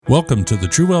Welcome to the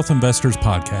True Wealth Investors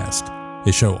Podcast,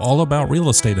 a show all about real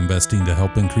estate investing to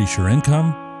help increase your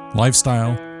income,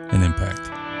 lifestyle, and impact.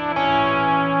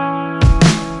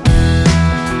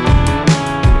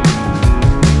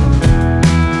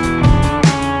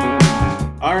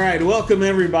 All right, welcome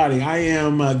everybody. I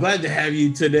am glad to have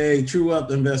you today, True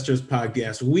Wealth Investors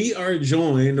Podcast. We are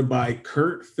joined by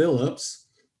Kurt Phillips,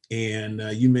 and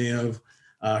you may have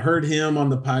heard him on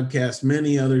the podcast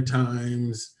many other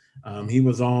times. He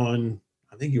was on,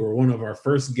 I think you were one of our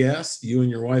first guests, you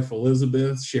and your wife,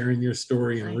 Elizabeth, sharing your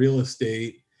story in real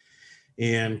estate.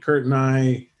 And Kurt and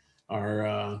I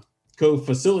are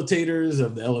co-facilitators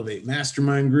of the Elevate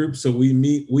Mastermind Group. So we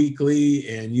meet weekly,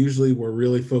 and usually we're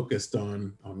really focused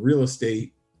on real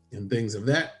estate and things of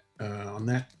that, on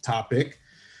that topic.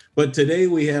 But today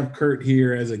we have Kurt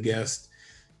here as a guest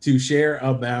to share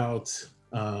about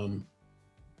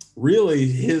really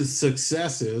his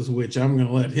successes, which I'm going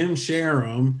to let him share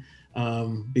them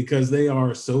because they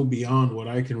are so beyond what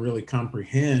I can really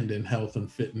comprehend in health and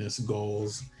fitness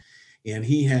goals. And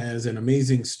he has an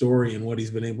amazing story in what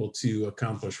he's been able to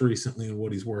accomplish recently and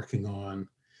what he's working on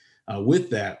with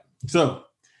that. So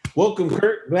welcome,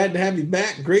 Kurt. Glad to have you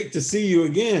back. Great to see you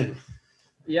again.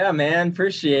 Yeah, man.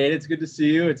 Appreciate it. It's good to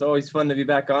see you. It's always fun to be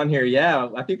back on here. Yeah,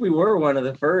 I think we were one of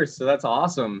the first. So that's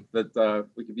awesome that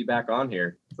we could be back on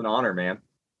here. It's an honor, man.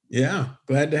 Yeah,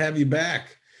 glad to have you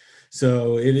back.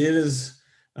 So it is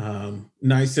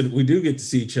nice that we do get to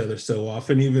see each other so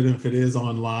often, even if it is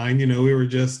online. You know, we were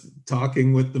just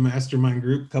talking with the mastermind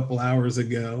group a couple hours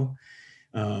ago.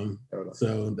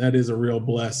 So that is a real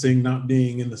blessing, not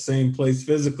being in the same place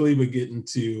physically, but getting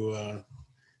to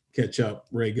catch up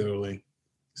regularly.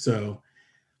 So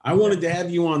I wanted to have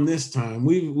you on this time.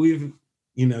 We've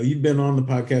you've been on the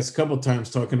podcast a couple of times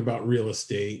talking about real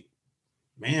estate.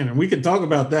 Man, and we could talk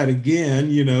about that again,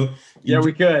 Yeah,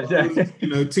 we could.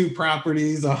 2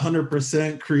 properties,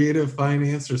 100% creative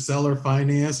finance or seller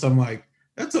financed. I'm like,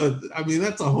 that's a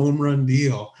home run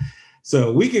deal.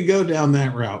 So we could go down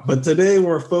that route. But today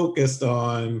we're focused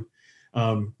on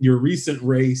your recent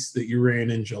race that you ran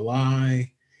in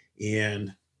July.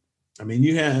 And I mean,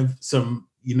 you have some,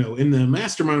 in the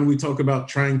mastermind, we talk about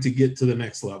trying to get to the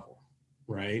next level,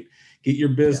 right? Get your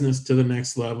business to the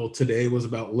next level. Today was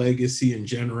about legacy and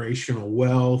generational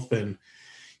wealth and,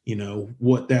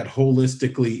 what that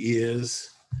holistically is,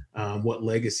 what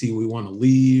legacy we want to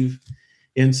leave.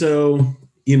 And so,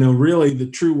 really the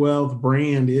True Wealth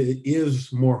brand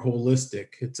is more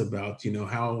holistic. It's about,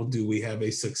 how do we have a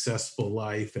successful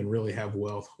life and really have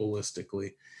wealth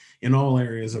holistically in all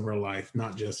areas of our life,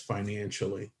 not just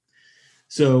financially.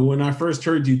 So when I first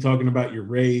heard you talking about your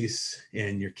race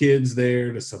and your kids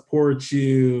there to support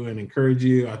you and encourage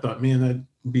you, I thought, man, that'd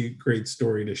be a great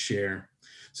story to share.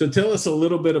 So tell us a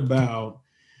little bit about,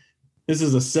 this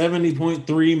is a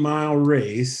 70.3 mile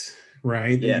race,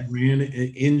 right? Yes. That you ran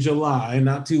in July,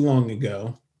 not too long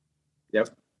ago.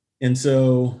 Yep. And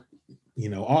so,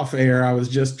 off air, I was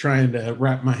just trying to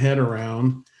wrap my head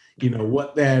around,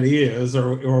 what that is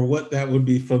or what that would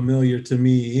be familiar to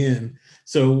me in.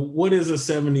 So what is a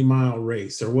 70-mile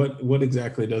race, or what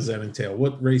exactly does that entail?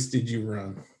 What race did you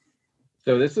run?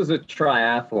 So this is a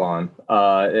triathlon.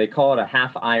 They call it a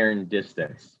half iron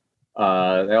distance. They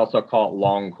also call it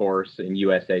long course in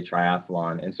USA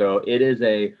Triathlon. And so it is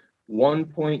a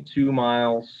 1.2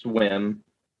 mile swim,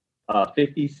 a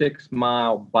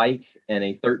 56-mile bike, and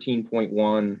a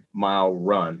 13.1 mile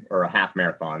run, or a half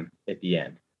marathon at the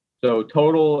end. So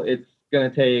total, it's going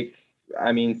to take,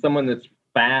 someone that's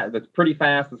pretty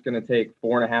fast, it's going to take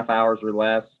 4.5 hours or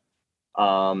less.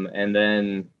 And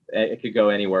then it could go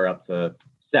anywhere up to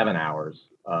 7 hours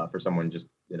for someone just,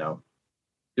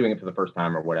 doing it for the first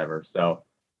time or whatever. So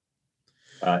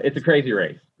it's a crazy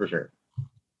race for sure.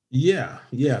 Yeah,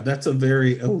 that's a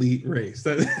very elite race.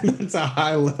 That's a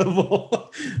high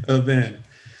level event.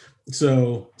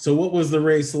 So what was the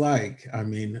race like? I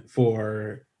mean,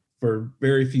 for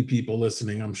very few people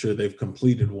listening, I'm sure they've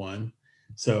completed one.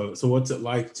 So what's it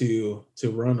like to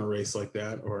run a race like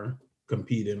that or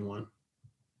compete in one?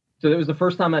 So it was the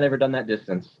first time I'd ever done that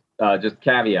distance. Just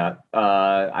caveat,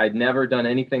 I'd never done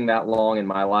anything that long in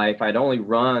my life. I'd only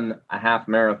run a half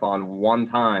marathon one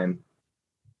time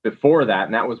before that,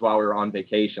 and that was while we were on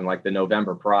vacation, like the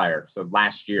November prior. So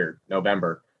last year,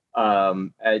 November.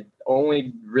 I'd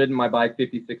only ridden my bike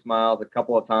 56 miles a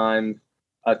couple of times.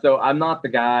 So I'm not the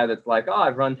guy that's like, oh,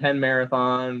 I've run 10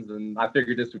 marathons and I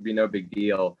figured this would be no big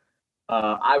deal.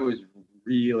 I was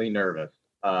really nervous.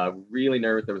 There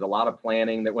was a lot of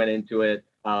planning that went into it.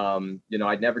 I've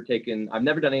never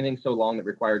done anything so long that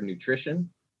required nutrition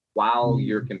while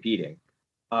you're competing.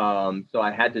 So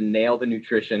I had to nail the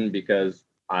nutrition because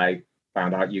I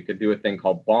found out you could do a thing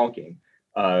called bonking.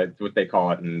 It's what they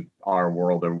call it in our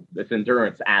world, or it's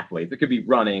endurance athletes. It could be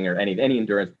running or any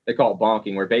endurance. They call it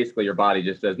bonking, where basically your body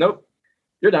just says, nope,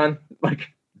 you're done. Like,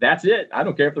 that's it. I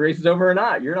don't care if the race is over or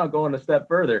not. You're not going a step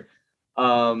further.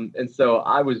 And so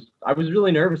I was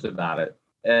really nervous about it.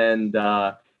 And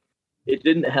it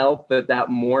didn't help that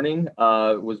morning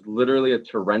was literally a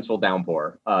torrential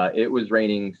downpour. It was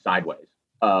raining sideways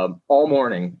all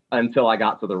morning until I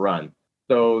got to the run.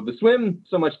 So the swim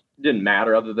so much didn't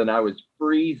matter, other than I was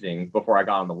freezing before I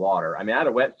got on the water. I mean, I had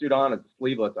a wetsuit on, it's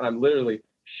sleeveless, and I'm literally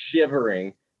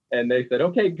shivering. And they said,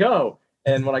 okay, go.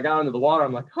 And when I got into the water,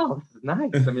 I'm like, oh, this is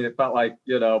nice. I mean, it felt like,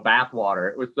 bath water.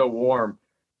 It was so warm.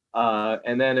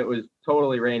 And then it was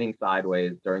totally raining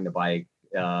sideways during the bike.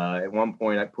 At one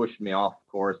point, I pushed me off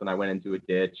course and I went into a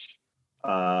ditch,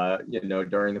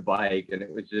 during the bike. And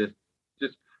it was just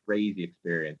crazy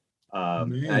experience.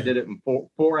 And I did it in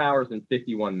 4 hours and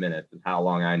 51 minutes is how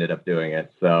long I ended up doing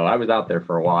it. So I was out there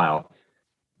for a while.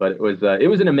 But it was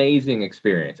an amazing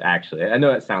experience, actually. I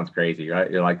know that sounds crazy,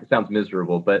 right? You're like, it sounds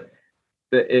miserable, but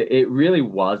it really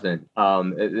wasn't.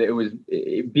 It was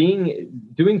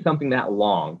doing something that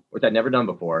long, which I'd never done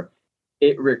before.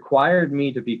 It required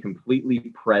me to be completely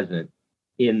present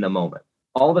in the moment.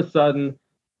 All of a sudden,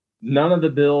 none of the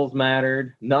bills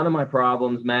mattered. None of my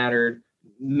problems mattered.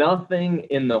 Nothing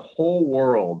in the whole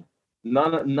world,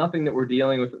 nothing that we're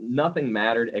dealing with, nothing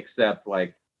mattered except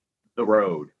like the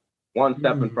road, one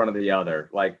step in front of the other.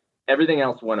 Like, everything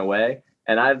else went away.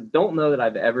 And I don't know that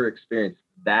I've ever experienced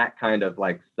that kind of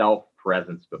like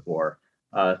self-presence before.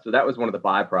 So that was one of the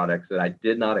byproducts that I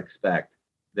did not expect.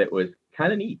 That was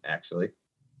kind of neat, actually.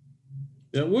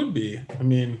 That would be. I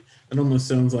mean, it almost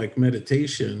sounds like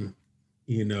meditation,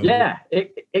 Yeah,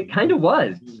 it kind of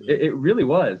was. It really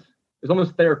was. It was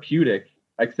almost therapeutic,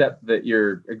 except that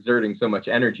you're exerting so much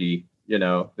energy,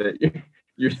 that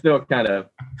you're still kind of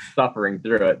suffering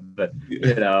through it. But,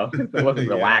 it wasn't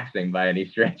relaxing by any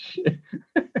stretch.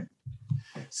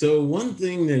 So one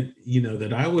thing that,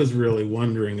 that I was really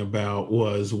wondering about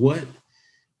was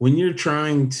when you're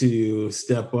trying to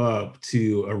step up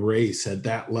to a race at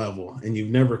that level and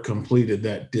you've never completed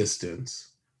that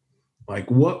distance, like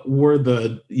what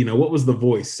was the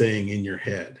voice saying in your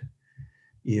head?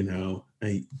 When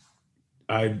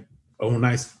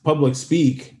I public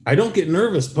speak, I don't get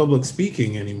nervous public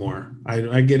speaking anymore.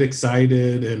 I get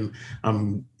excited and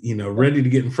I'm, ready to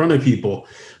get in front of people.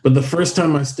 But the first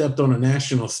time I stepped on a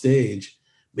national stage,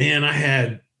 man, I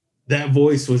had that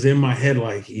voice was in my head,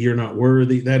 like, you're not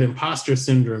worthy, that imposter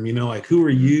syndrome, like, who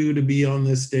are you to be on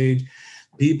this stage?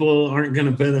 People aren't going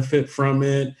to benefit from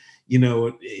it.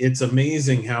 It's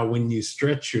amazing how when you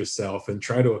stretch yourself and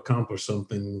try to accomplish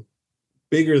something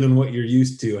bigger than what you're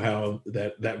used to, how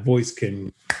that voice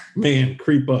can,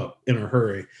 creep up in a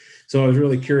hurry. So I was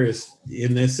really curious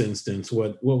in this instance,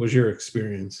 what was your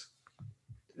experience?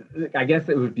 I guess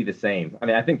it would be the same. I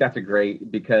mean, I think that's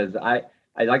because I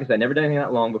like I said, never done anything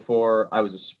that long before. I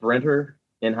was a sprinter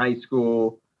in high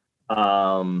school.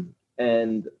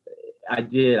 And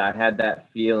I had that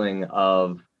feeling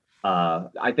of,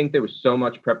 I think there was so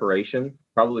much preparation,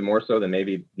 probably more so than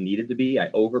maybe needed to be. I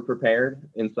over prepared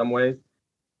in some ways.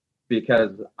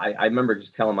 Because I remember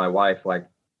just telling my wife, like,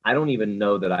 I don't even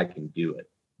know that I can do it.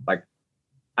 Like,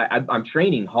 I'm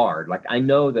training hard. Like, I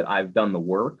know that I've done the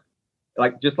work.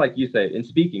 Like, just like you said, in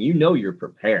speaking, you're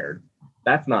prepared.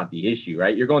 That's not the issue,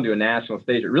 right? You're going to a national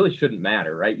stage. It really shouldn't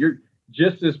matter, right? You're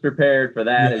just as prepared for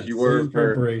that as you were for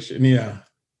preparation. Yeah.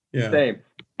 Same.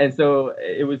 And so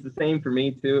it was the same for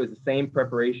me too. It was the same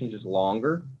preparation, just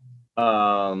longer.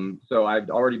 So I'd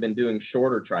already been doing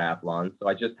shorter triathlons. So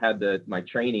I just had my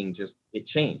training it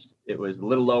changed. It was a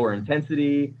little lower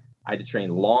intensity. I had to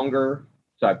train longer.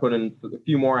 So I put in a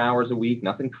few more hours a week,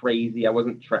 nothing crazy. I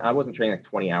wasn't training like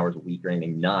 20 hours a week or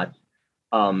anything nuts.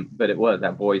 But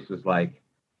that voice was like,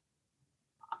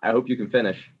 I hope you can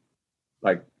finish.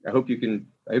 Like, I hope you can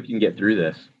get through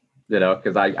this,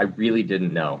 because I really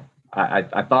didn't know.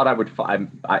 I thought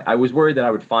I was worried that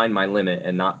I would find my limit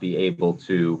and not be able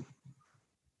to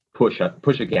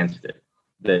push against it,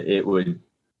 that it would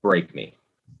break me.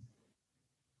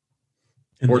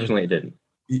 Fortunately, it didn't.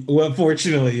 Well,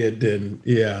 fortunately, it didn't.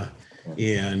 Yeah.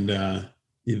 And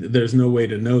there's no way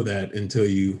to know that until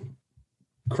you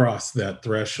cross that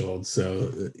threshold. So,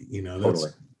 that's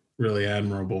totally. Really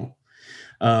admirable.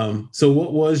 So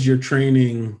what was your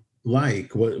training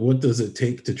like? What does it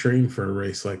take to train for a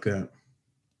race like that?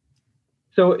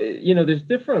 So, there's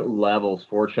different levels,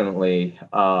 fortunately.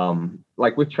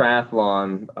 Like with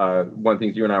triathlon, one of the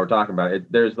things you and I were talking about,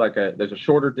 there's a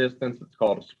shorter distance. It's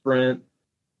called a sprint.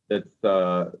 It's,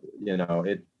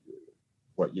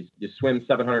 you swim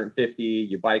 750,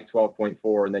 you bike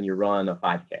 12.4, and then you run a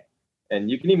 5K. And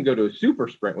you can even go to a super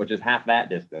sprint, which is half that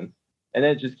distance. And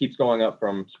then it just keeps going up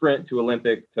from sprint to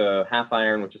Olympic to half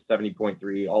iron, which is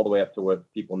 70.3, all the way up to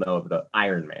what people know of the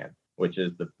Ironman, which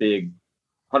is the big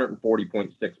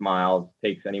 140.6 miles,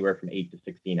 takes anywhere from 8 to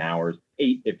 16 hours,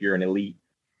 8 if you're an elite,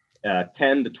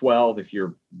 10 to 12 if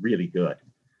you're really good,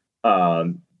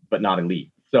 but not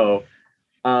elite. So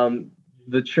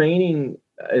the training,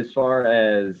 as far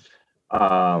as,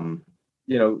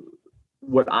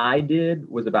 what I did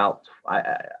was about,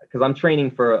 because I'm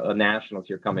training for a nationals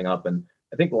here coming up, and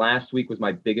I think last week was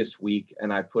my biggest week,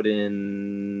 and I put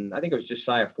in, I think it was just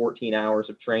shy of 14 hours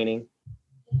of training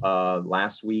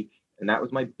last week, and that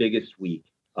was my biggest week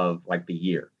of like the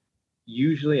year.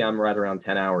 Usually I'm right around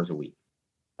 10 hours a week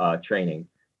training.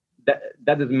 That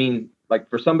doesn't mean,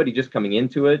 like, for somebody just coming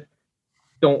into it,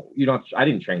 I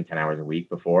didn't train 10 hours a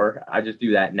week before. I just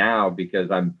do that now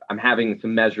because I'm having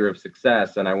some measure of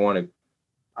success, and I want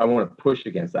to push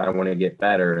against that. I want to get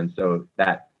better. And so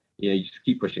that, you just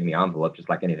keep pushing the envelope just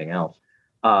like anything else.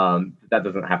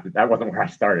 That wasn't where I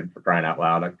started, for crying out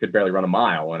loud. I could barely run a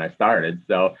mile when I started.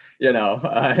 So,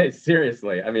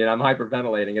 seriously, I mean, I'm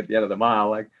hyperventilating at the end of the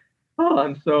mile, like, oh,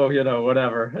 I'm so,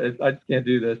 whatever. I just can't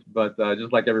do this. But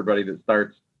just like everybody that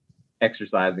starts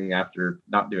exercising after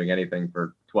not doing anything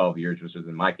for 12 years, which was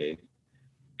in my case.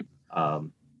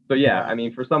 So yeah, I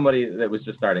mean, for somebody that was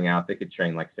just starting out, they could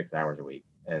train like 6 hours a week,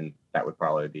 and that would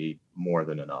probably be more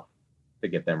than enough to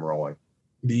get them rolling.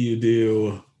 Do you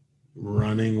do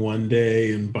running one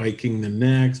day and biking the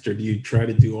next, or do you try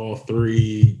to do all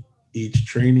three each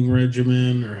training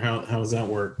regimen, or how does that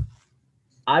work?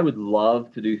 I would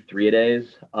love to do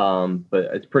 3-a-days, but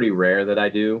it's pretty rare that I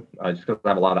do, just because I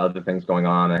have a lot of other things going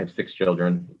on. I have 6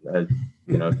 children, so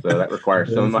that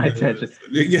requires some of my attention.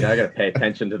 Yeah, I got to pay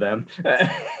attention to them.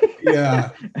 Yeah.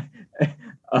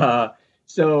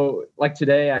 So like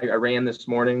today, I ran this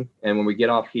morning, and when we get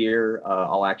off here,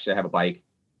 I'll actually have a bike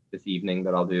this evening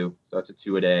that I'll do. So it's a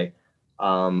 2-a-day.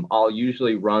 I'll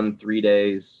usually run 3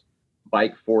 days,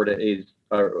 bike 4 days,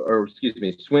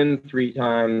 swim 3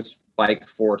 times, bike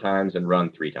 4 times, and run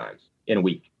 3 times in a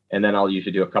week. And then I'll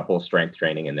usually do a couple of strength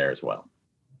training in there as well.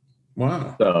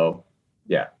 Wow. So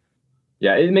yeah.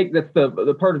 That's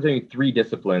the part of doing 3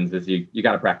 disciplines is you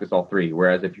got to practice all 3.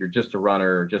 Whereas if you're just a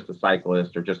runner, or just a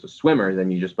cyclist, or just a swimmer, then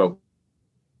you just focus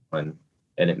on,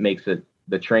 and it makes it,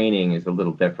 the training is a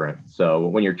little different. So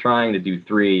when you're trying to do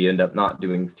 3, you end up not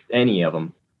doing any of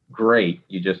them. Great.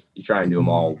 You try and do them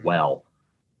all well.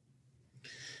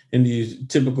 And do you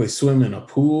typically swim in a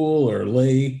pool or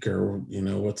lake, or,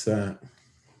 what's that?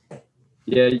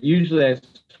 Yeah, usually I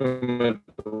swim at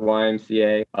the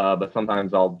YMCA, but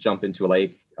sometimes I'll jump into a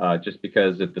lake just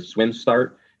because if the swims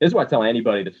start, this is what I tell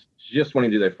anybody that's just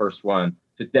wanting to do their first one,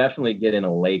 to definitely get in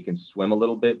a lake and swim a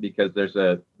little bit, because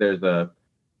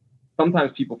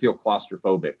sometimes people feel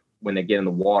claustrophobic when they get in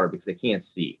the water because they can't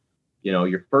see.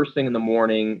 Your first thing in the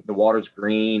morning, the water's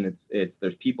green,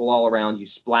 there's people all around you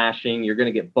splashing, you're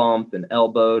going to get bumped and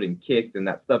elbowed and kicked, and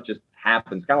that stuff just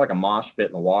happens. Kind of like a mosh pit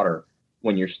in the water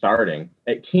when you're starting.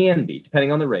 It can be,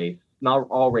 depending on the race. Not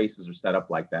all races are set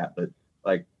up like that, but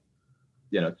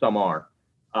some are.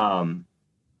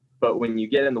 But when you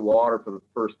get in the water for the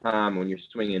first time, when you're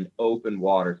swimming in open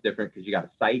water, it's different because you got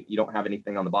a sight. You don't have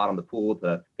anything on the bottom of the pool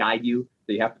to guide you.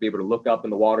 So you have to be able to look up in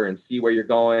the water and see where you're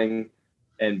going,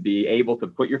 and be able to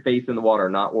put your face in the water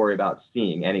and not worry about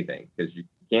seeing anything because you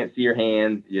can't see your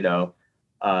hands,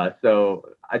 So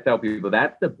I tell people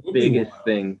that's the biggest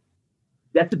thing.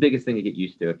 That's the biggest thing to get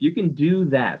used to. If you can do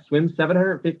that, swim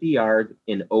 750 yards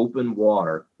in open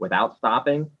water without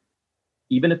stopping,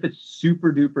 even if it's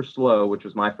super duper slow, which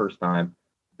was my first time,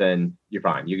 then you're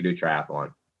fine. You can do a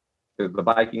triathlon. Because the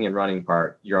biking and running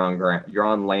part, you're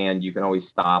on land. You can always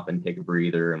stop and take a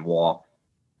breather and walk.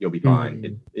 You'll be fine.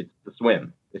 Mm-hmm. It's the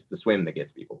swim. It's the swim that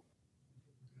gets people.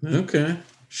 Okay,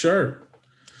 sure.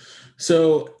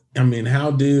 So, I mean,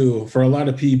 for a lot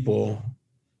of people,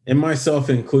 and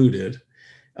myself included,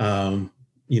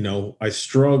 I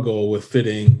struggle with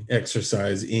fitting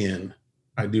exercise in.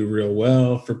 I do real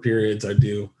well for periods. I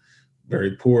do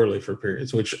very poorly for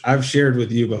periods, which I've shared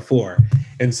with you before.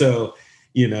 And so,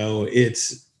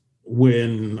 it's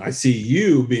when I see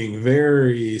you being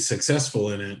very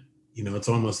successful in it, it's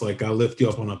almost like I lift you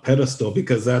up on a pedestal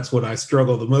because that's what I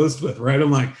struggle the most with, right?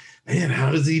 I'm like, man, how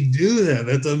does he do that?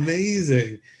 That's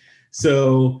amazing.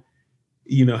 So,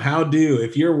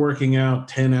 if you're working out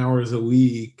 10 hours a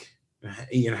week,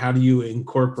 how do you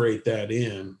incorporate that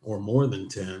in, or more than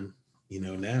 10,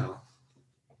 now?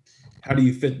 How do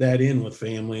you fit that in with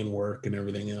family and work and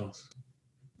everything else?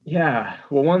 Yeah.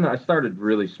 Well, one, I started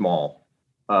really small,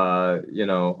 because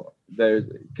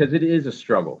it is a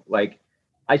struggle. Like,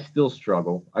 I still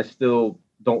struggle. I still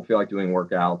don't feel like doing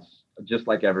workouts just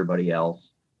like everybody else.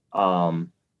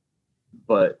 Um,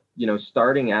 but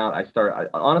starting out,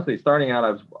 honestly, starting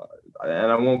out,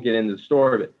 and I won't get into the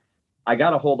story, but I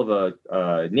got a hold of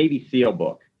a Navy SEAL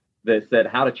book that said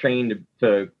how to train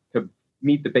to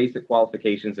meet the basic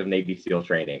qualifications of Navy SEAL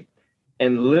training.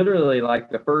 And literally, like,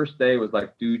 the first day was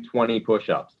like, do 20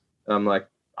 push-ups. And I'm like,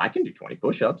 I can do 20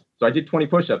 push-ups. So I did 20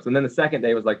 push-ups. And then the second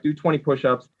day was like, do 20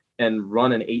 push-ups and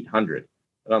run an 800.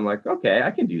 And I'm like, okay,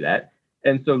 I can do that.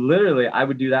 And so literally, I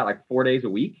would do that like 4 days a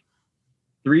week,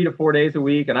 3 to 4 days a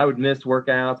week, and I would miss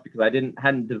workouts because I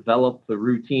hadn't developed the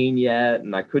routine yet,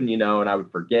 and I couldn't, and I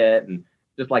would forget, and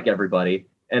just like everybody.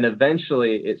 And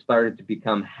eventually, it started to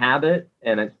become habit,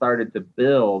 and it started to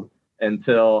build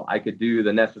until I could do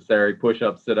the necessary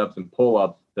push-ups, sit-ups, and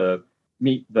pull-ups to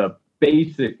meet the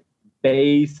basic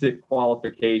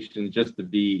qualifications just to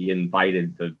be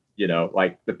invited to,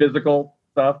 like the physical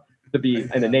stuff, to be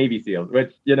in the Navy SEALs,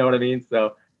 which, you know what I mean?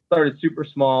 So started super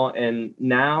small, and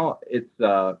now it's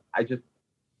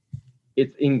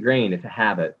it's ingrained. It's a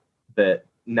habit that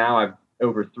now I've,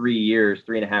 over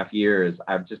 3.5 years,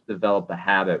 I've just developed a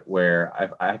habit where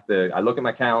I look at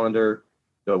my calendar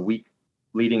the week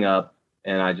leading up,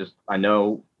 and I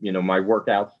know, my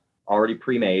workouts already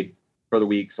pre-made for the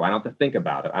week, so I don't have to think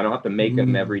about it. I don't have to make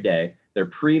them every day. They're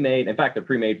pre-made. In fact, they're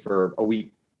pre-made for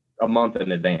a month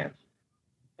in advance.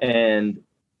 And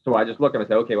so I just look at them and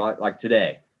say, okay, well, like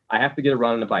today, I have to get a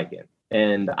run and a bike in.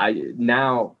 And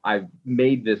I've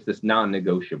made this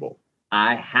non-negotiable.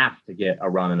 I have to get a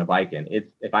run and a bike in.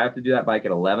 If I have to do that bike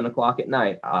at 11 o'clock at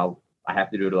night, I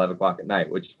have to do it at 11 o'clock at night,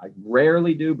 which I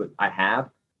rarely do, but I have.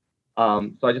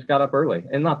 So I just got up early,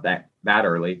 and not that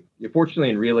early. Fortunately,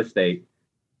 in real estate,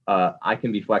 I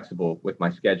can be flexible with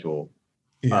my schedule.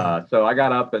 Yeah. So I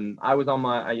got up, and I was on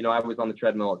the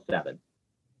treadmill at 7.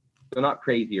 So not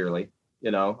crazy early. I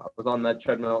was on that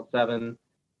treadmill at 7.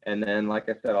 And then, like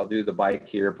I said, I'll do the bike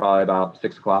here probably about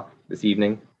 6 o'clock this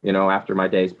evening, after my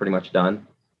day's pretty much done.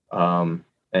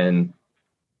 And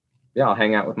yeah, I'll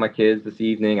hang out with my kids this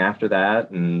evening after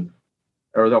that,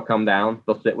 or they'll come down,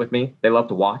 they'll sit with me. They love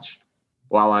to watch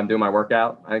while I'm doing my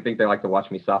workout. I think they like to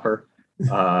watch me suffer.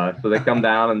 So they come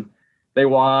down and they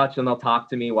watch, and they'll talk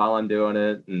to me while I'm doing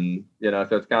it. And,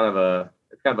 so it's kind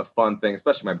of a fun thing,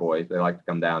 especially my boys. They like to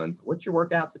come down and, what's your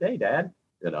workout today, Dad?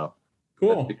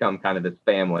 Cool. It's become kind of this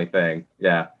family thing.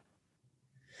 Yeah.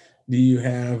 Do you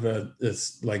have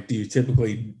do you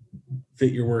typically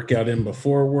fit your workout in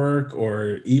before work,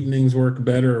 or evenings work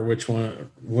better, or which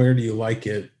one? Where do you like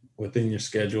it within your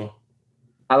schedule?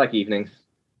 I like evenings.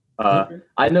 Okay.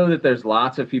 I know that there's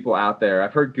lots of people out there.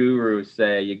 I've heard gurus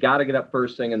say you got to get up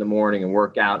first thing in the morning and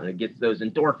work out, and it gets those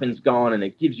endorphins going, and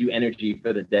it gives you energy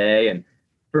for the day. And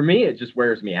for me, it just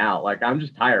wears me out. Like, I'm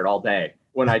just tired all day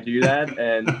when I do that.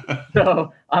 And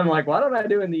so I'm like, why don't I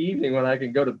do it in the evening when I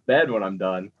can go to bed when I'm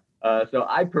done? So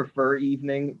I prefer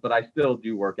evening, but I still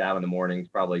do work out in the mornings,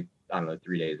 probably,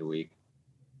 3 days a week.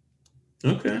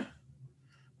 Okay.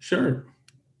 Sure.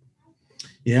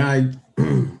 Yeah.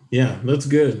 Yeah, that's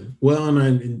good. Well,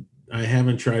 and I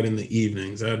haven't tried in the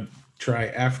evenings. I'd try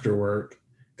after work,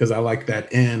 because I like that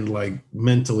end, like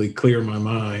mentally clear my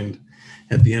mind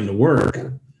at the end of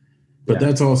work. But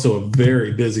that's also a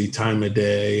very busy time of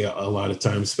day a lot of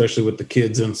times, especially with the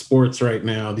kids in sports right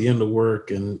now, the end of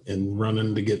work and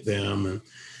running to get them. And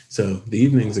so the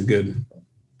evening's a good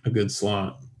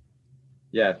slot.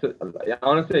 Yeah. So,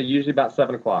 honestly, usually about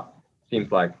 7 o'clock,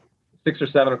 seems like 6 or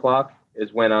 7 o'clock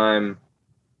is when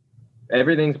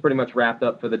everything's pretty much wrapped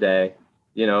up for the day.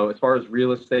 As far as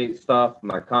real estate stuff,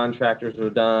 my contractors are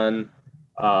done.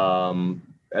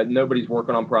 Nobody's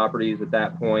working on properties at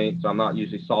that point, so I'm not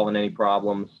usually solving any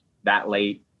problems that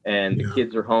late, and the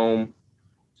kids are home.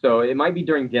 So it might be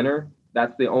during dinner.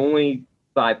 That's the only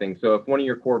side thing. So if one of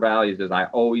your core values is I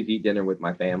always eat dinner with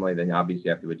my family, then obviously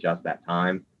you have to adjust that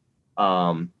time.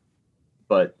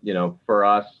 But, for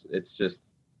us, it's just,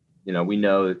 we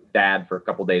know that Dad for a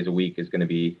couple days a week is going to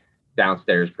be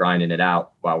downstairs grinding it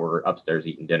out while we're upstairs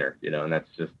eating dinner, and that's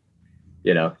just,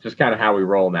 it's just kind of how we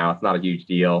roll now. It's not a huge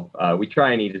deal. We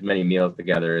try and eat as many meals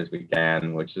together as we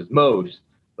can, which is most,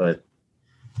 but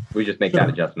we just make that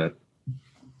adjustment.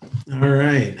 All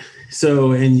right.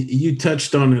 So, and you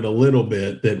touched on it a little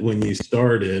bit, that when you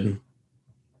started,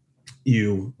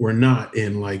 you were not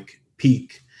in like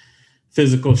peak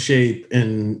physical shape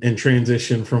and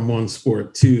transition from one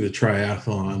sport to the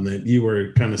triathlon, that you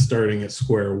were kind of starting at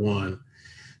square one.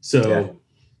 So,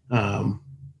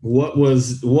 what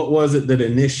was it that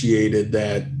initiated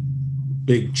that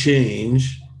big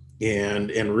change,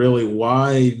 and really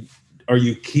why are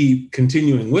you keep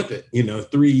continuing with it?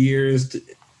 3 years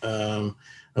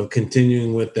of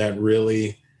continuing with that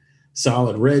really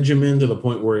solid regimen to the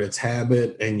point where it's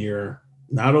habit, and you're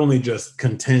not only just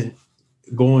content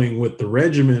going with the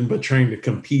regimen, but trying to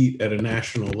compete at a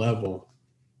national level.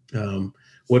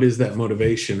 What is that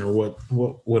motivation, or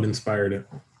what inspired it?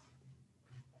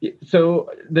 So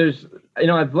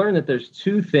I've learned that there's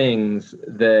two things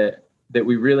that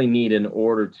we really need in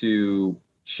order to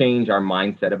change our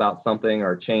mindset about something,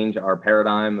 or change our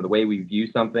paradigm of the way we view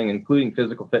something, including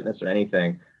physical fitness or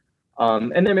anything.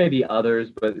 And there may be others,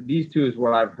 but these two is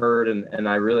what I've heard, and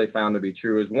I really found to be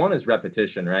true. Is one is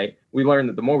repetition, right? We learned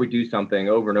that the more we do something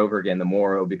over and over again, the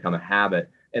more it will become a habit.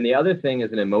 And the other thing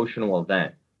is an emotional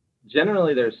event.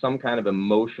 Generally, there's some kind of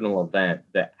emotional event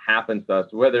that happens to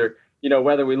us, whether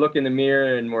we look in the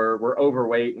mirror and we're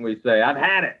overweight and we say, "I've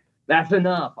had it. That's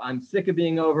enough. I'm sick of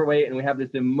being overweight." And we have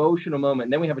this emotional moment,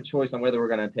 and then we have a choice on whether we're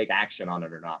going to take action on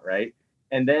it or not, right?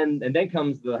 And then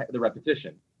comes the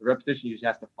repetition. The repetition, you just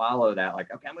have to follow that.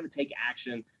 Like, okay, I'm going to take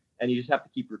action, and you just have to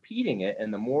keep repeating it.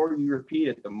 And the more you repeat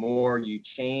it, the more you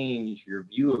change your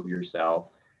view of yourself.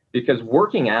 Because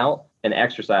working out and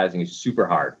exercising is super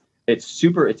hard. It's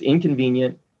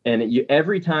inconvenient. And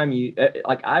every time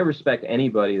I respect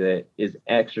anybody that is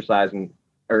exercising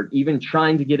or even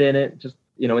trying to get in it, just,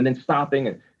 and then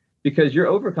stopping, because you're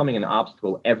overcoming an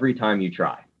obstacle every time you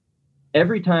try.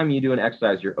 Every time you do an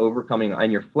exercise, you're overcoming,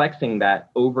 and you're flexing that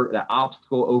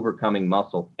obstacle overcoming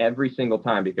muscle every single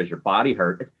time, because your body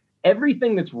hurts.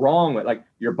 Everything that's wrong with, like,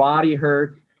 your body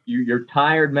hurts, you're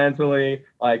tired mentally,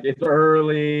 like, it's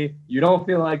early, you don't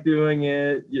feel like doing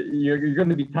it, you're going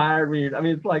to be tired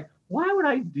it's like, why would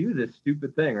I do this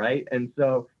stupid thing, right? And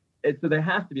so there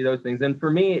has to be those things. And for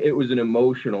me, it was an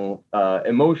emotional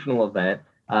event.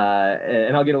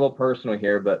 And I'll get a little personal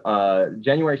here, but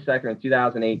January 2nd,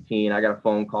 2018, I got a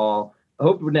phone call. I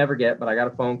hope it would never get, but I got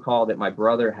a phone call that my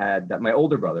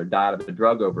older brother died of a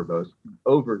drug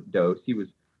overdose. He was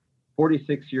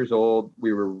 46 years old.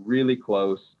 We were really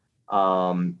close.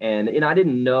 And I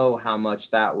didn't know how much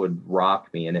that would rock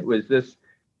me. And it was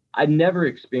I'd never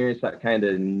experienced that kind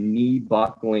of knee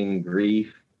buckling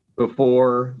grief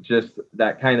before, just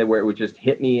that kind of where it would just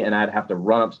hit me and I'd have to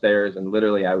run upstairs and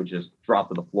literally I would just drop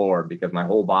to the floor because my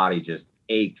whole body just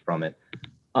ached from it.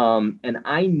 And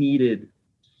I needed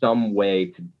some way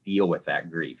to deal with that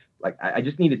grief. Like, I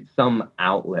just needed some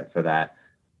outlet for that.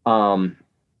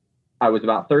 I was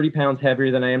about 30 pounds heavier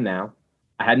than I am now.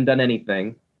 I hadn't done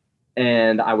anything.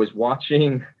 And I was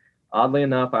watching, oddly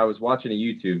enough, I was watching a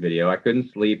YouTube video. I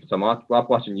couldn't sleep, so I'm off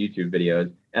watching YouTube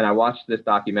videos. And I watched this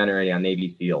documentary on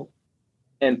Navy SEALs.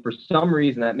 And for some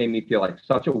reason, that made me feel like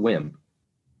such a wimp.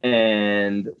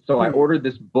 And so I ordered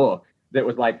this book that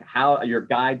was like your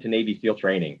guide to Navy SEAL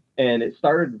training. And it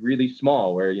started really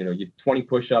small, where, you do 20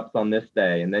 push-ups on this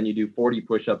day, and then you do 40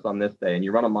 push-ups on this day, and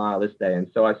you run a mile this day. And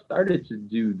so I started to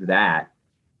do that.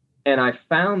 And I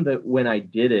found that when I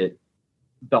did it,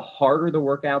 the harder the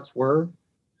workouts were,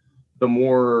 the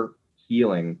more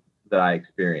healing that I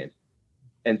experienced.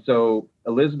 And so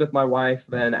Elizabeth, my wife,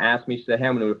 then asked me, she said, "Hey,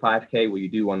 I'm going to do a 5K. Will you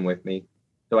do one with me?"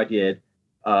 So I did.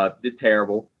 Did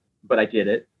terrible, but I did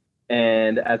it.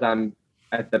 And as I'm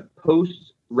at the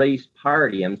post-race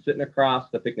party, I'm sitting across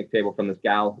the picnic table from this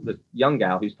young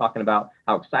gal who's talking about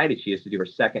how excited she is to do her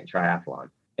second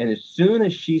triathlon. And as soon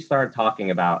as she started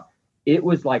talking about it, it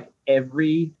was like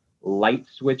every light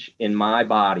switch in my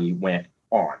body went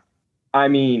on. I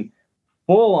mean,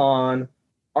 full on,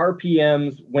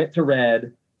 RPMs went to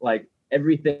red. Like,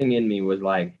 everything in me was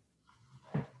like,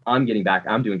 I'm getting back.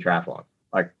 I'm doing triathlon.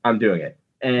 Like, I'm doing it.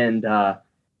 And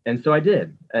so I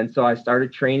did. And so I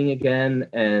started training again.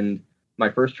 And my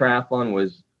first triathlon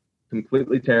was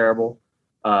completely terrible.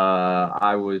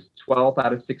 I was 12th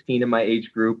out of 16 in my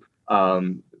age group.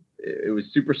 It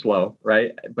was super slow,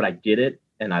 right? But I did it,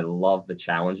 and I love the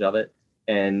challenge of it.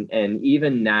 And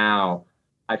even now,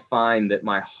 I find that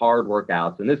my hard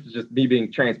workouts, and this is just me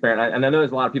being transparent, and I know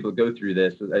there's a lot of people that go through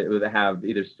this that have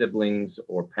either siblings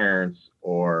or parents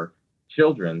or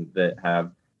children that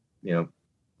have,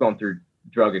 gone through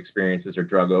drug experiences or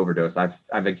drug overdose.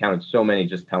 I've encountered so many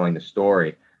just telling the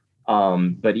story.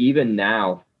 But even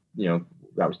now,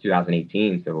 that was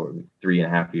 2018, so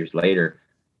 3.5 years later,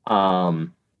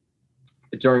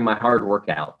 during my hard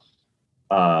workouts,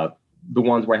 the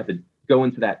ones where I have to go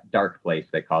into that dark place,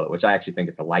 they call it, which I actually think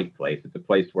it's a light place. It's a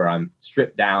place where I'm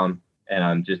stripped down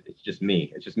and it's just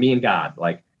me. It's just me and God,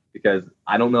 like, because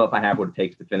I don't know if I have what it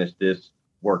takes to finish this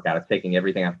workout. It's taking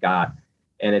everything I've got.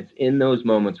 And it's in those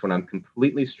moments when I'm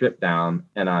completely stripped down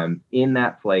and I'm in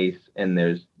that place and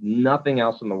there's nothing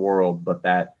else in the world but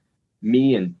that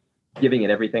me and giving it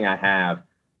everything I have,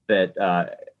 that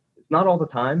it's not all the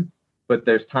time, but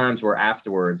there's times where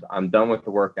afterwards I'm done with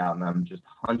the workout and I'm just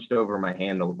hunched over my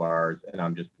handlebars and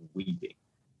I'm just weeping.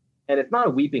 And it's not a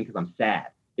weeping because I'm sad.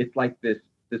 It's like this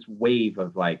wave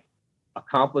of like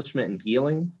accomplishment and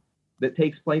healing that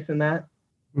takes place in that.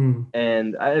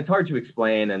 And it's hard to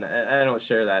explain, and I don't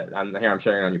share that. I'm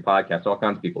sharing it on your podcast, so all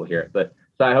kinds of people hear it. But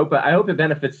so I hope it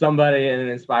benefits somebody and it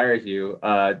inspires you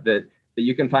that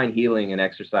you can find healing and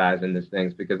exercise in these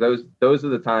things, because those are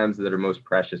the times that are most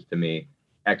precious to me.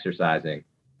 Exercising,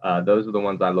 those are the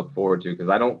ones I look forward to, because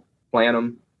I don't plan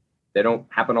them. They don't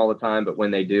happen all the time, but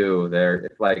when they do,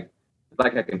 it's like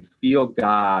I can feel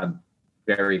God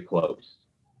very close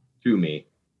to me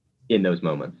in those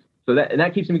moments. So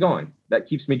that keeps me going. That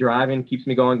keeps me driving, keeps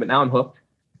me going. But now I'm hooked.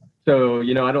 So,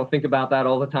 I don't think about that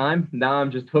all the time. Now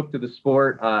I'm just hooked to the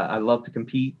sport. I love to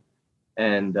compete.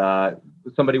 And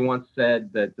somebody once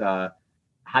said that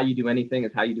how you do anything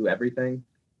is how you do everything.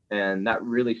 And that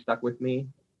really stuck with me.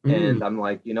 And I'm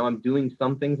like, I'm doing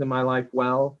some things in my life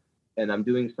well, and I'm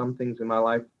doing some things in my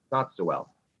life not so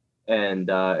well. And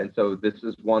so this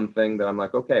is one thing that I'm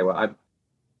like, okay, well,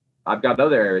 I've got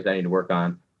other areas I need to work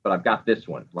on, but I've got this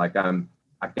one. Like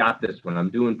I've got this one. I'm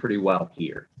doing pretty well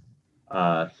here.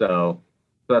 So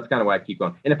that's kind of why I keep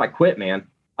going. And if I quit, man,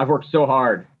 I've worked so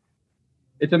hard.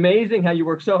 It's amazing how you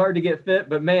work so hard to get fit,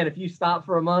 but man, if you stop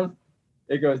for a month,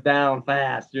 it goes down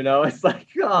fast. It's like,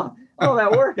 all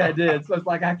that work I did. So it's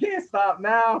like, I can't stop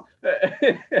now.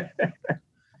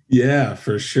 Yeah,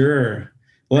 for sure.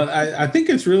 Well, I think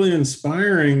it's really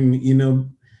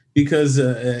inspiring, because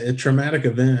a traumatic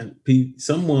event,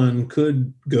 someone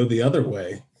could go the other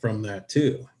way from that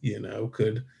too,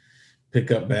 could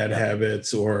pick up bad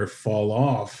habits or fall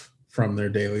off from their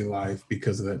daily life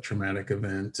because of that traumatic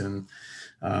event. And,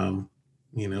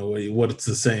 what it's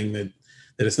the saying that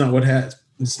it's not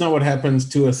what happens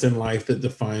to us in life that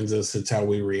defines us. It's how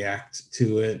we react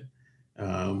to it.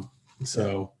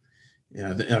 So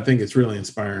yeah, I think it's really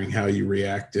inspiring how you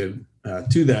reacted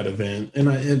to that event. And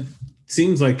it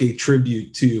seems like a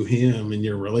tribute to him and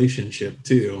your relationship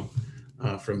too,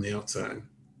 from the outside.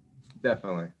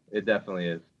 Definitely. It definitely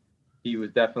is. He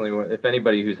was definitely, if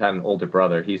anybody who's had an older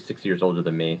brother, he's 6 years older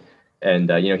than me.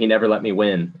 And, he never let me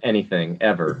win anything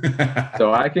ever.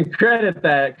 So I can credit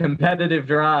that competitive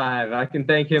drive. I can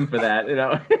thank him for that,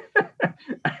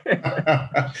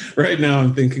 Right now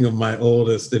I'm thinking of my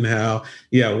oldest and how,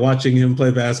 watching him play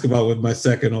basketball with my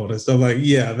second oldest. I'm like,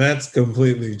 yeah, that's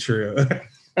completely true.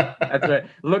 That's right.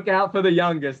 Look out for the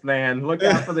youngest, man. Look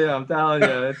out for I'm telling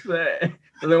you, it's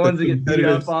the ones that get beat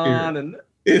up on, and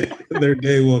their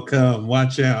day will come.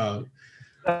 Watch out.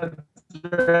 That's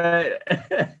right.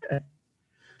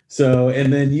 So,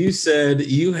 and then you said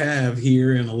you have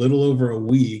here in a little over a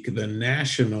week the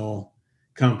national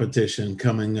competition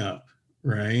coming up,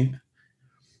 right?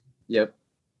 Yep.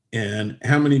 And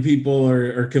how many people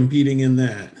are competing in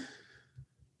that?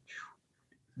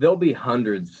 There'll be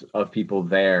hundreds of people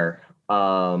there.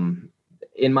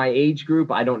 In my age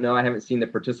group, I don't know. I haven't seen the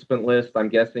participant list. I'm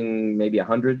guessing maybe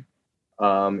 100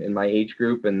 in my age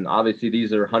group. And obviously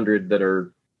these are 100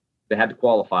 they had to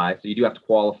qualify. So you do have to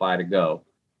qualify to go.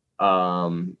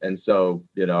 And so,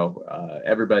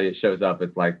 everybody that shows up,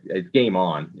 it's like, it's game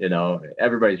on,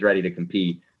 everybody's ready to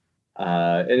compete.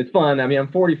 And it's fun. I mean,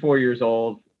 I'm 44 years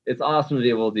old. It's awesome to be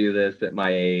able to do this at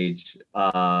my age.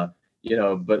 But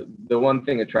the one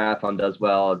thing a triathlon does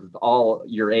well is it's all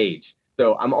your age.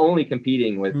 So I'm only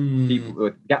competing with people,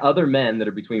 with other men that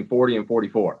are between 40 and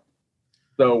 44.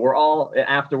 So we're all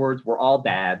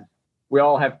dads. We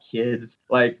all have kids,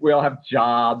 like we all have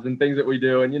jobs and things that we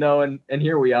do. And, and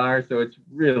here we are. So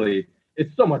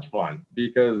it's so much fun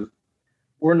because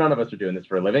none of us are doing this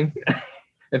for a living.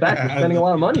 In fact, we're spending a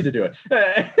lot of money to do it.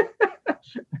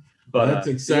 But that's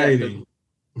exciting.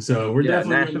 So we're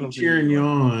definitely gonna be cheering you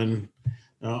on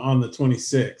the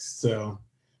 26th. So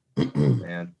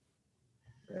man,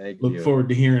 look forward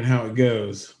to hearing how it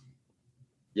goes.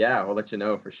 Yeah, we'll let you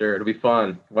know for sure. It'll be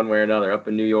fun one way or another up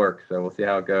in New York. So we'll see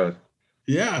how it goes.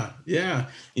 Yeah.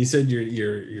 You said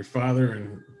your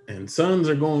father and sons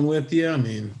are going with you. I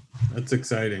mean, that's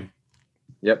exciting.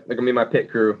 Yep, they're gonna be my pit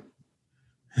crew.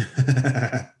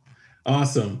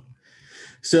 Awesome.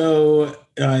 So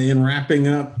in wrapping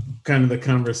up kind of the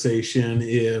conversation,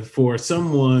 if for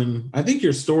someone, I think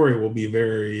your story will be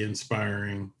very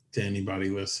inspiring to anybody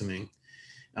listening.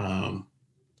 I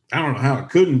don't know how it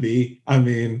couldn't be. I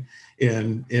mean,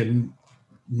 in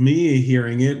me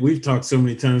hearing it, we've talked so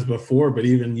many times before, but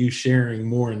even you sharing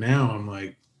more now, I'm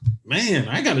like, man,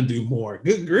 I got to do more.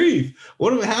 Good grief.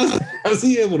 How's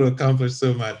he able to accomplish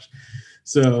so much?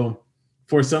 So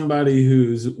for somebody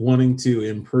who's wanting to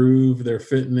improve their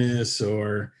fitness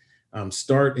or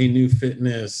start a new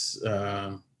fitness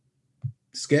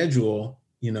schedule,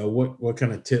 what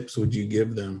kind of tips would you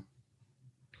give them?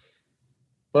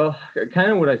 Well,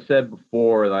 kind of what I said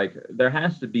before, like there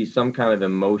has to be some kind of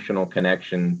emotional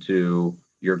connection to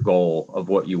your goal of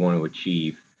what you want to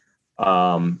achieve.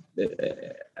 At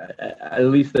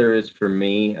least there is for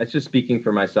me. It's just speaking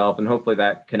for myself, and hopefully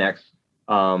that connects.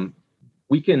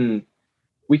 We can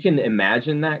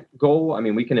imagine that goal. I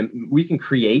mean, we can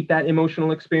create that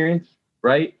emotional experience,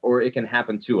 right? Or it can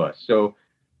happen to us. So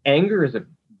anger is a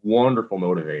wonderful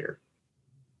motivator.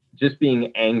 Just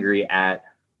being angry at,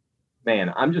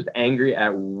 man, I'm just angry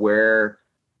at where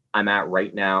I'm at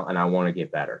right now and I want to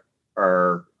get better.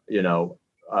 Or,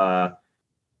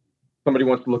 somebody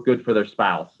wants to look good for their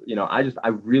spouse. I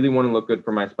really want to look good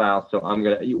for my spouse. So I'm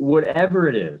going to, whatever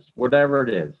it is, it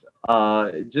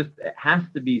has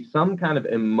to be some kind of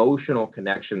emotional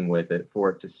connection with it for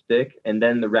it to stick. And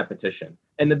then the repetition.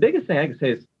 And the biggest thing I can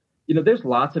say is, there's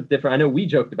lots of different, I know we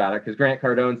joked about it because Grant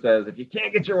Cardone says, if you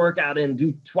can't get your workout in,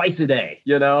 do twice a day,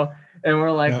 and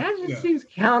we're like, that just seems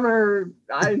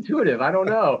counterintuitive. I don't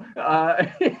know.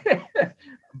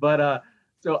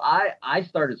 So I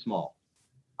started small.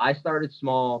 I'm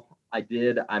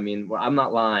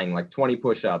not lying, like 20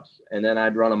 push-ups, and then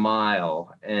I'd run a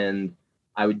mile, and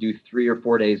I would do 3 or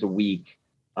 4 days a week.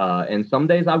 And some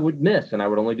days I would miss and I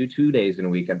would only do 2 days in a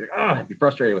week. I'd be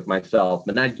frustrated with myself,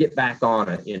 but I'd get back on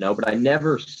it, but I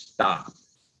never stopped.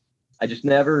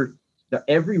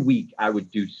 Every week I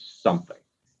would do something.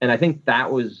 And I think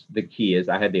that was the key, is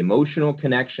I had the emotional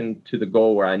connection to the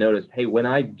goal where I noticed, hey, when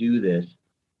I do this,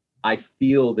 I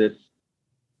feel this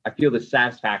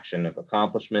satisfaction of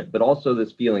accomplishment, but also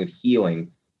this feeling of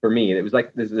healing for me. It was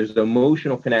like there's an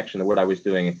emotional connection to what I was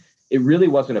doing. It really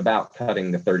wasn't about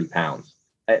cutting the 30 pounds.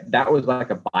 That was like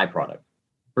a byproduct.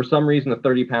 For some reason, the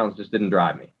 30 pounds just didn't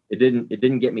drive me. It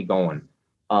didn't get me going.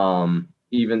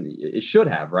 Even it should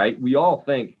have, right? We all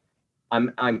think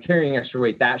I'm carrying extra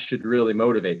weight. That should really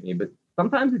motivate me, but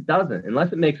sometimes it doesn't,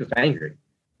 unless it makes us angry.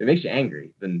 If it makes you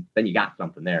angry, then you got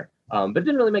something there. But it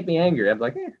didn't really make me angry. I was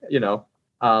like,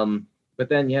 but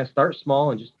then, start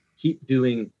small and just keep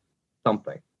doing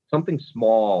something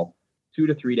small, 2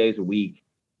 to 3 days a week.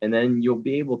 And then you'll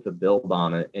be able to build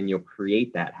on it and you'll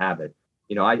create that habit.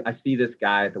 I see this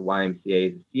guy at the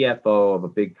YMCA, the CFO of a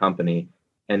big company,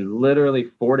 and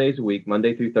literally 4 days a week,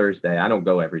 Monday through Thursday. I don't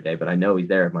go every day, but I know he's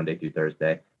there Monday through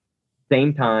Thursday.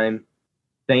 Same time,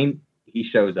 he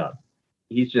shows up.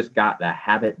 He's just got the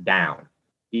habit down.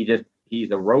 He's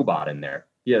a robot in there.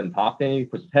 He doesn't talk to anyone. He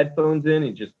puts his headphones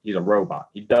in. He's a robot.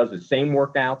 He does the same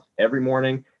workouts every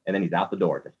morning, and then he's out the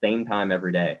door at the same time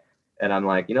every day. And I'm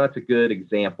like, it's a good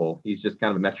example. He's just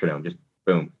kind of a metronome, just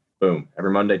boom, boom,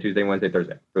 every Monday, Tuesday, Wednesday,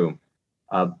 Thursday, boom.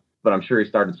 But I'm sure he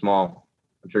started small.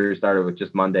 I'm sure he started with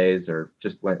just Mondays or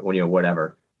just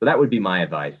whatever. So that would be my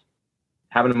advice.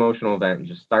 Have an emotional event and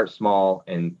just start small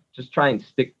and just try and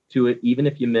stick to it. Even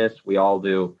if you miss, we all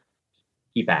do.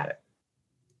 Keep at it.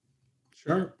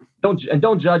 Sure.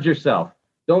 Don't judge yourself.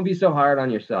 Don't be so hard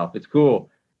on yourself. It's cool.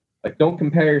 Like, don't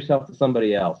compare yourself to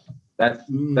somebody else. That's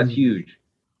huge.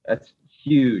 That's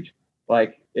huge.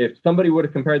 Like, if somebody would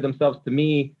have compared themselves to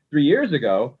me 3 years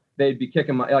ago, they'd be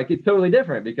kicking it's totally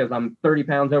different because I'm 30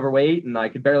 pounds overweight and I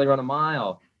could barely run a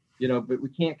mile, but we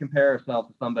can't compare ourselves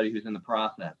to somebody who's in the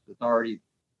process. It's already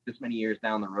this many years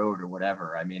down the road or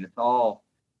whatever. I mean, it's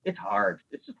hard.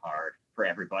 It's just hard for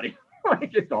everybody.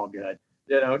 It's all good.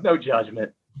 No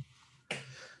judgment.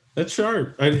 That's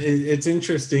sharp. It's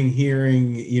interesting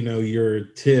hearing, your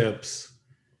tips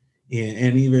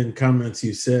and even comments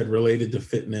you said related to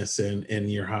fitness and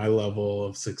your high level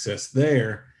of success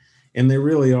there. And they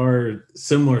really are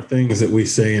similar things that we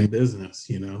say in business,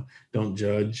 don't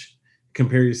judge,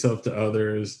 compare yourself to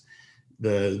others.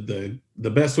 The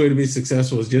best way to be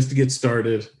successful is just to get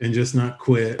started and just not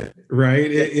quit,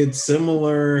 right? It's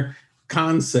similar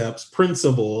concepts,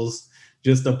 principles,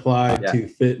 just applied to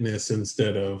fitness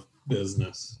instead of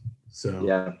business.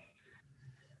 So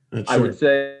I would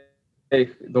say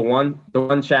the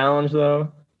one challenge though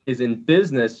is in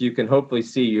business, you can hopefully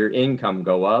see your income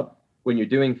go up. When you're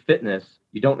doing fitness,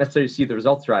 you don't necessarily see the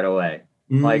results right away.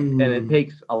 And it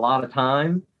takes a lot of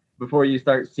time before you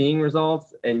start seeing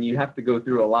results, and you have to go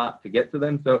through a lot to get to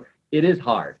them. So it is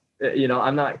hard. But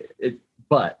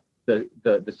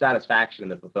the satisfaction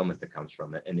and the fulfillment that comes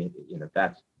from it, and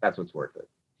that's what's worth it.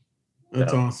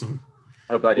 That's awesome.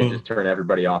 hope I didn't just turn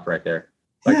everybody off right there.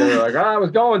 Like they were like, I was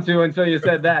going to until you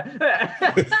said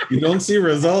that. You don't see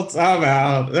results, I'm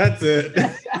out. That's it.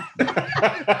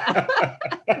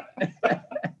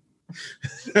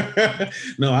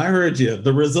 No, I heard you.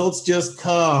 The results just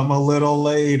come a little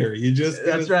later. You just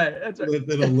That's right. With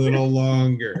it a little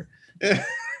longer.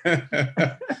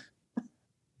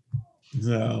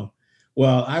 So,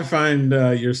 well, I find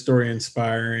your story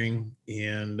inspiring,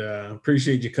 and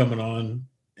appreciate you coming on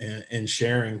and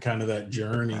sharing kind of that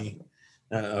journey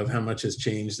of how much has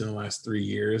changed in the last 3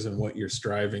 years and what you're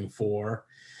striving for.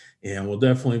 And we'll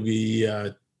definitely be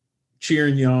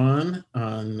cheering you on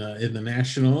in the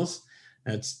Nationals.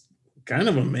 That's kind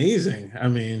of amazing. I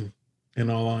mean,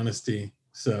 in all honesty.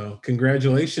 So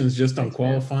congratulations just on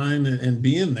qualifying and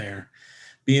being there,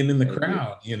 being in the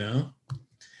crowd, you know.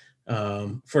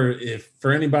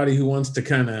 For anybody who wants to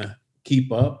kind of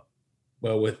keep up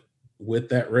with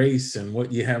that race and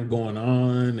what you have going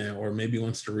on, or maybe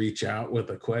wants to reach out with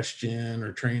a question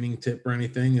or training tip or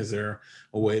anything, is there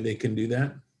a way they can do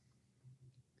that?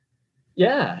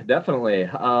 Yeah, definitely.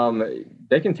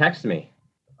 They can text me.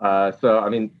 So, I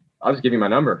mean, I'll just give you my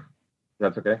number.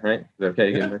 That's okay, right? Is it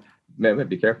okay? Yeah.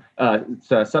 Be careful. It's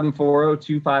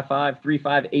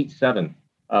 740-255-3587.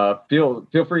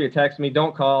 Feel free to text me.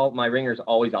 Don't call. My ringer's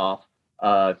always off.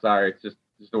 Sorry, it's just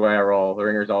the way I roll. The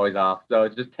ringer's always off. So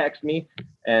just text me,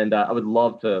 and I would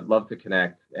love to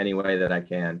connect any way that I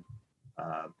can.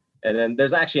 And then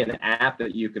there's actually an app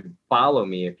that you could follow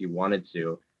me if you wanted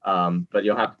to. But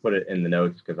you'll have to put it in the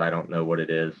notes because I don't know what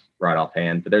it is right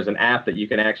offhand. But there's an app that you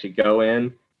can actually go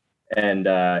in, and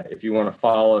if you want to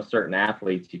follow certain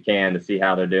athletes, you can, to see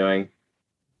how they're doing.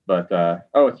 But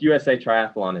it's USA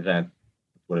Triathlon event.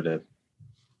 That's what it is.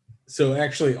 So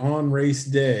actually on race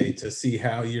day to see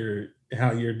how you're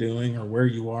doing or where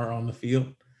you are on the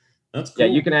field. That's cool.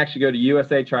 Yeah, you can actually go to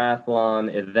USA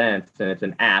Triathlon events, and it's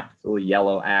an app. It's a little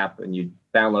yellow app, and you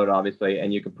download it, obviously,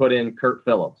 and you can put in Kurt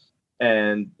Phillips.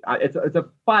 And it's a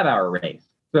 5-hour race.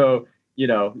 So, you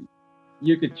know,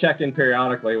 you could check in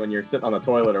periodically when you're sitting on the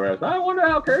toilet or whatever. I wonder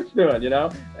how Kurt's doing, you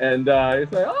know? And you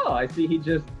say, oh, I see he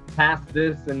just passed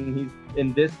this, and he's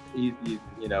in this, he's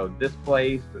you know, this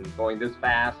place and going this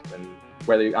fast, and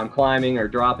whether I'm climbing or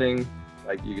dropping,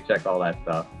 like, you can check all that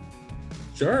stuff.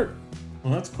 Sure.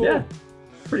 Well, that's cool. Yeah,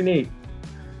 pretty neat.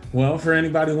 Well, for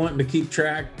anybody wanting to keep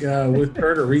track with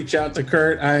Kurt or reach out to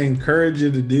Kurt, I encourage you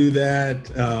to do that.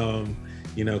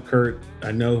 You know, Kurt,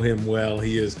 I know him well.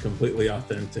 He is completely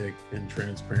authentic and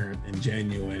transparent and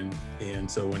genuine. And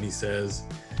so when he says,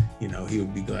 you know, he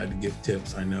would be glad to give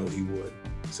tips, I know he would.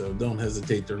 So don't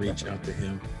hesitate to reach out to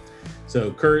him.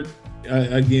 So Kurt,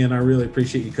 again, I really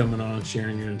appreciate you coming on,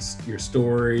 sharing your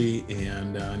story,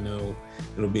 and I know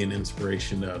it'll be an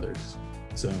inspiration to others.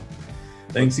 So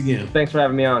thanks again. Thanks for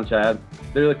having me on, Chad.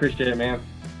 Really appreciate it, man.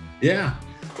 Yeah.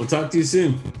 We'll talk to you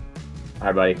soon.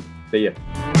 All right, buddy. See you.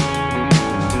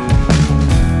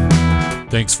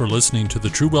 Thanks for listening to the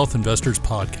True Wealth Investors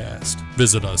podcast.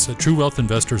 Visit us at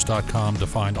truewealthinvestors.com to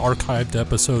find archived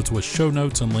episodes with show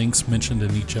notes and links mentioned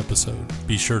in each episode.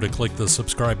 Be sure to click the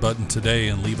subscribe button today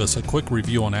and leave us a quick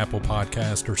review on Apple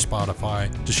Podcast or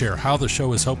Spotify to share how the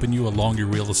show is helping you along your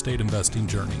real estate investing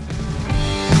journey.